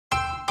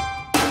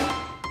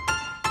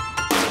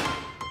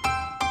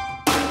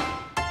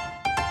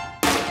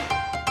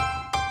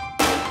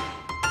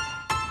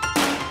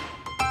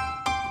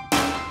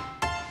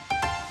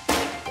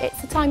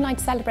timeline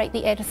to celebrate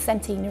the Urdd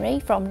centenary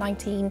from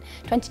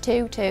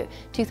 1922 to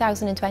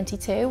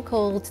 2022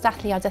 called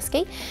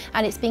Dysgu,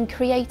 and it's been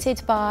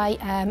created by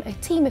a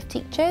team of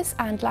teachers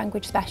and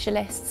language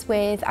specialists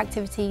with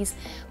activities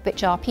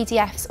which are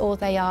PDFs or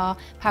they are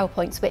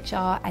PowerPoints which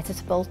are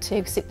editable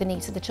to suit the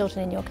needs of the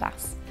children in your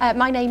class.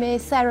 My name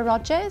is Sarah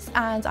Rogers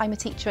and I'm a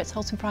teacher at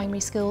Holton Primary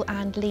School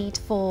and lead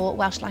for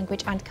Welsh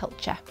Language and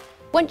Culture.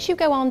 Once you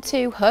go on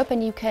to Hub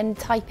and you can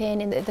type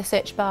in the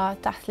search bar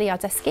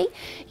Dysgu,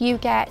 you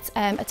get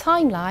a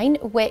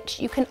timeline which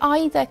you can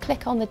either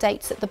click on the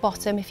dates at the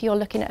bottom if you're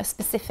looking at a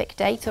specific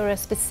date or a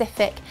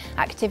specific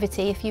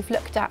activity if you've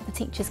looked at the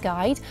teacher's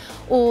guide,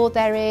 or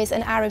there is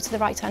an arrow to the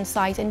right hand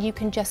side and you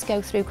can just go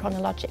through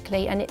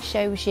chronologically and it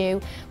shows you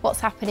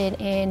what's happening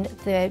in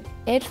the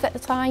Urdd at the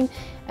time,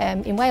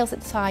 in Wales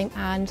at the time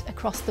and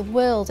across the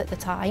world at the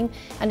time,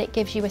 and it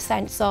gives you a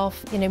sense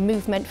of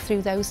movement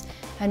through those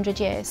 100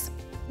 years.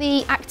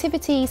 The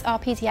activities are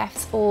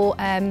PDFs or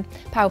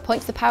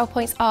PowerPoints. The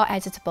PowerPoints are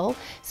editable,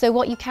 so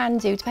what you can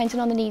do, depending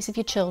on the needs of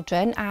your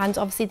children and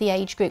obviously the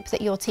age group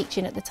that you're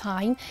teaching at the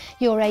time,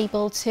 you're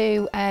able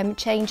to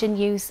change and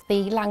use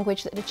the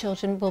language that the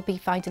children will be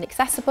finding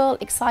accessible,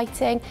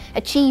 exciting,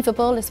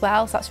 achievable as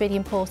well, so that's really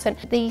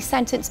important. The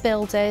sentence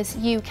builders,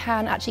 you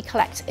can actually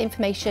collect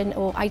information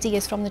or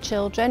ideas from the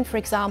children, for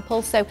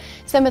example, so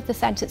some of the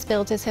sentence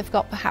builders have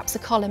got perhaps a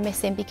column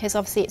missing because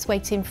obviously it's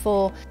waiting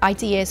for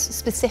ideas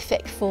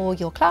specific for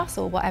your class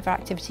or whatever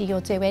activity you're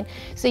doing.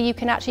 So you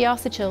can actually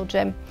ask the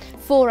children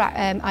for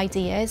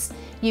ideas.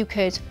 You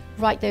could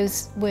write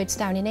those words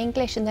down in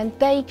English and then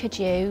they could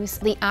use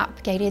the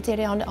app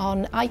Geiriadur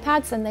on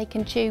iPads and they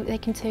can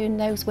turn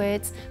those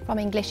words from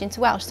English into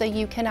Welsh. So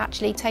you can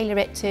actually tailor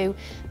it to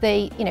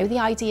the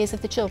ideas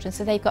of the children,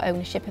 so they've got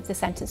ownership of the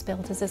sentence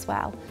builders as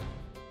well.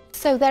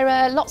 So there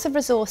are lots of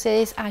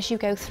resources as you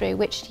go through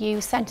which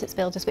use sentence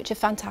builders, which are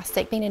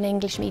fantastic, being an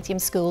English medium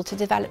school, to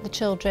develop the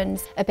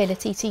children's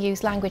ability to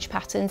use language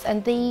patterns,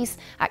 and these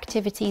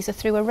activities are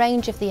through a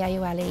range of the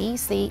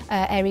AOLEs, the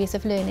areas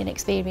of learning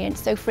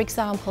experience. So for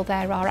example,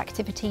 there are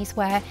activities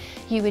where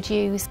you would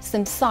use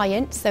some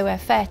science, so a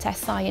fair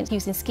test science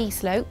using ski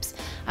slopes,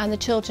 and the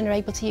children are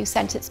able to use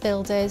sentence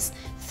builders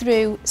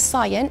through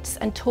science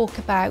and talk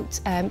about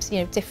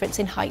difference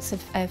in heights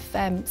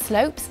of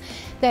slopes.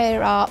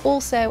 There are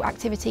also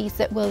activities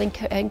that will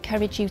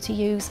encourage you to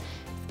use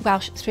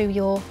Welsh through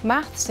your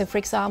maths. So for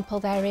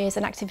example, there is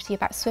an activity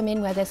about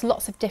swimming where there's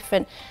lots of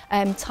different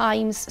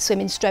times,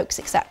 swimming strokes,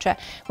 etc.,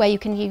 where you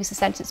can use the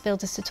sentence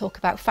builders to talk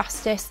about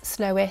fastest,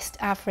 slowest,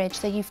 average.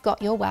 So you've got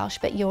your Welsh,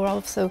 but you're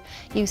also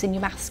using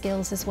your math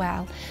skills as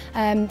well.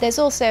 There's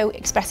also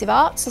expressive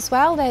arts as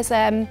well. There's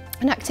an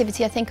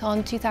activity I think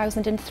on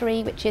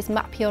 2003 which is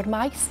Map Your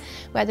Maes,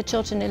 where the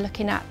children are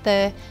looking at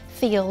the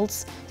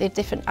fields, the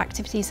different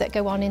activities that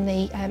go on in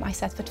the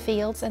Eisteddfod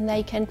fields, and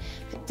they can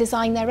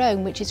design their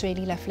own, which is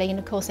really lovely, and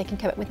of course they can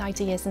come up with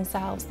ideas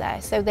themselves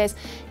there. So there's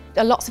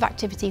lots of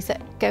activities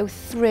that go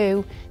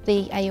through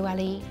the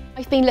AOLE.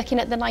 I've been looking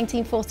at the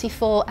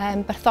 1944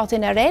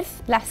 Bathodyn yr Urdd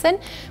lesson,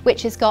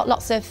 which has got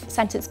lots of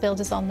sentence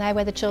builders on there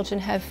where the children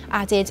have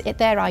added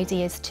their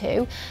ideas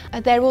to.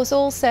 There was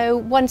also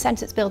one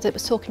sentence builder that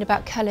was talking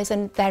about colours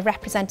and their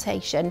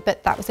representation,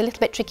 but that was a little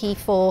bit tricky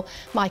for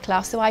my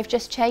class, so I've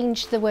just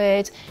changed the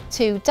word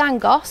to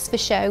dangos for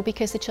show,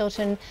 because the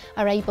children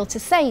are able to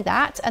say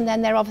that and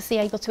then they're obviously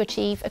able to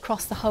achieve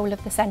across the whole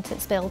of the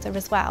sentence builder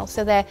as well,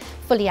 so they're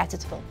fully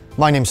editable.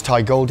 My name's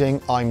Ty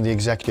Golding. I'm the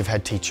Executive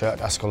Head Teacher at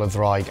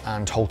Ysgolion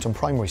and Holton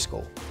Primary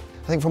School.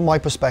 I think from my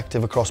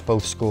perspective across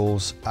both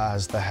schools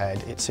as the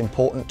head, it's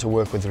important to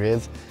work with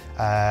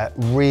Urdd,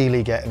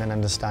 really getting an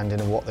understanding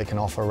of what they can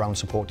offer around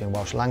supporting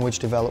Welsh language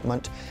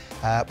development,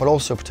 but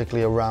also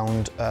particularly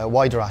around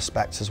wider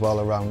aspects as well,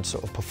 around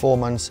sort of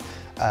performance,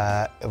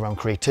 around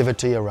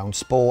creativity, around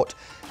sport.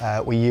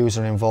 We use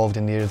and are involved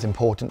in the Urdd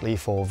importantly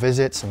for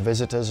visits and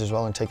visitors as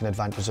well, and taking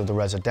advantage of the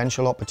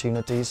residential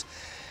opportunities.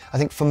 I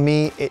think for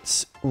me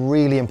it's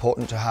really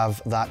important to have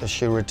that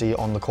assurity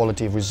on the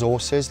quality of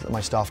resources that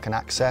my staff can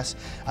access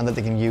and that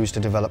they can use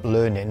to develop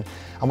learning.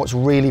 And what's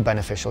really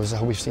beneficial is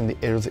how we've seen the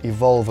Urdd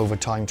evolve over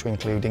time to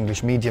include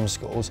English medium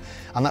schools,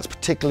 and that's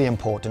particularly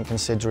important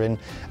considering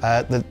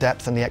the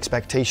depth and the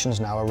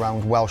expectations now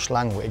around Welsh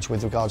language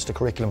with regards to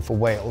curriculum for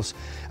Wales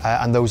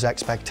and those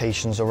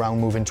expectations around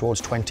moving towards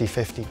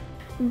 2050.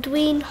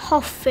 Dwi'n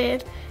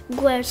hoffi'r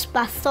gwers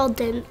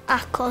bathodyn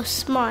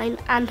achos mae'n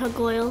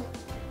anhygoel.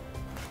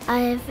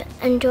 I've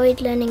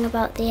enjoyed learning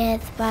about the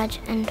Urdd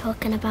badge and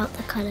talking about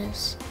the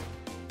colours.